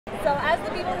So, as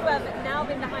the people who have now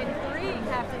been behind 3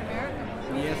 Captain America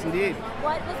movies, Yes, indeed.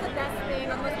 what was the best thing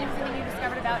or the most interesting thing you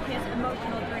discovered about his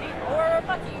emotional journey? Or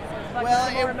Bucky's? Bucky's Well,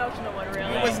 the more emotional one,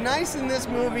 really. It was nice in this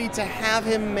movie to have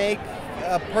him make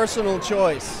a personal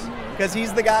choice, because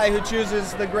he's the guy who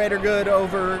chooses the greater good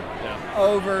over,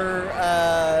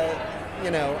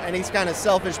 and he's kind of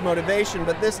selfish motivation.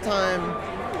 But this time,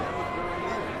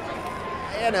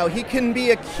 he can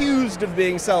be accused of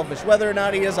being selfish, whether or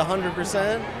not he is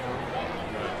 100%.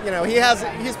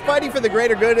 He's fighting for the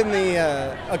greater good in the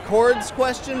Accords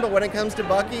question, but when it comes to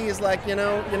Bucky, he's like, you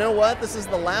know what? This is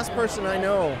the last person I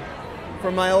know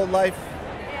from my old life,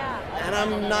 and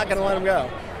I'm not going to let him go.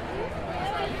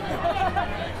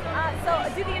 So,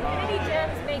 do the Infinity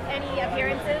Gems make any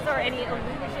appearances or any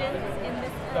allusions in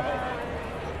this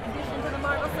addition to the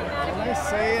Marvel Cinematic Universe? Can I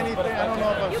say anything? I don't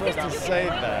know if I'm supposed to say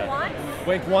that.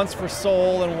 Wink once for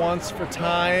soul and once for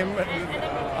time.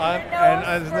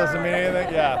 And it doesn't mean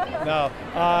anything? Yeah, no.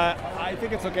 I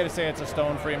think it's okay to say it's a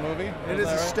stone-free movie. It is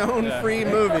a stone-free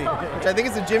movie, which I think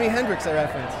is a Jimi Hendrix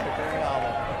reference.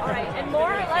 All right, and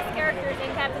more or less characters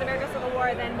in Captain America Civil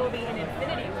War than will be in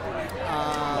Infinity War?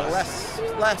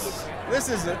 Less. This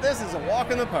is a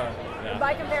walk in the park. Yeah.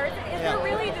 By comparison,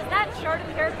 does that chart of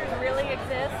characters really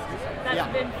exist?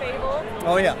 That's been fabled?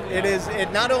 Oh yeah, it is.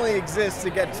 It not only exists,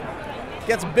 it gets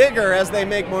bigger as they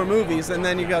make more movies, and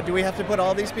then you go, do we have to put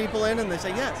all these people in? And they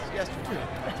say, yes, you do.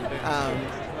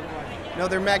 No,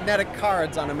 they're magnetic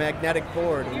cards on a magnetic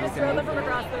board. You just throw them from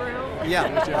across the room?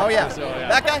 Yeah. Oh, yeah.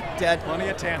 That guy, dead. Plenty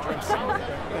of tantrums. So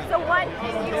what do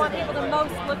you want people to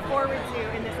most look forward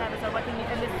to in this episode? What can you,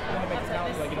 in this episode,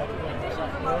 this edition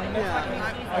promoting this?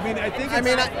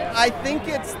 I think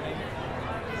it's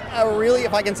a really,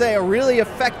 if I can say, a really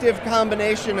effective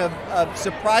combination of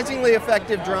surprisingly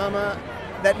effective drama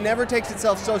that never takes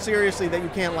itself so seriously that you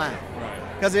can't laugh.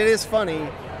 Because it is funny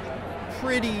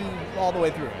pretty all the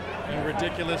way through. And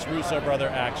ridiculous Russo brother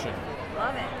action.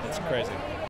 Love it. It's crazy.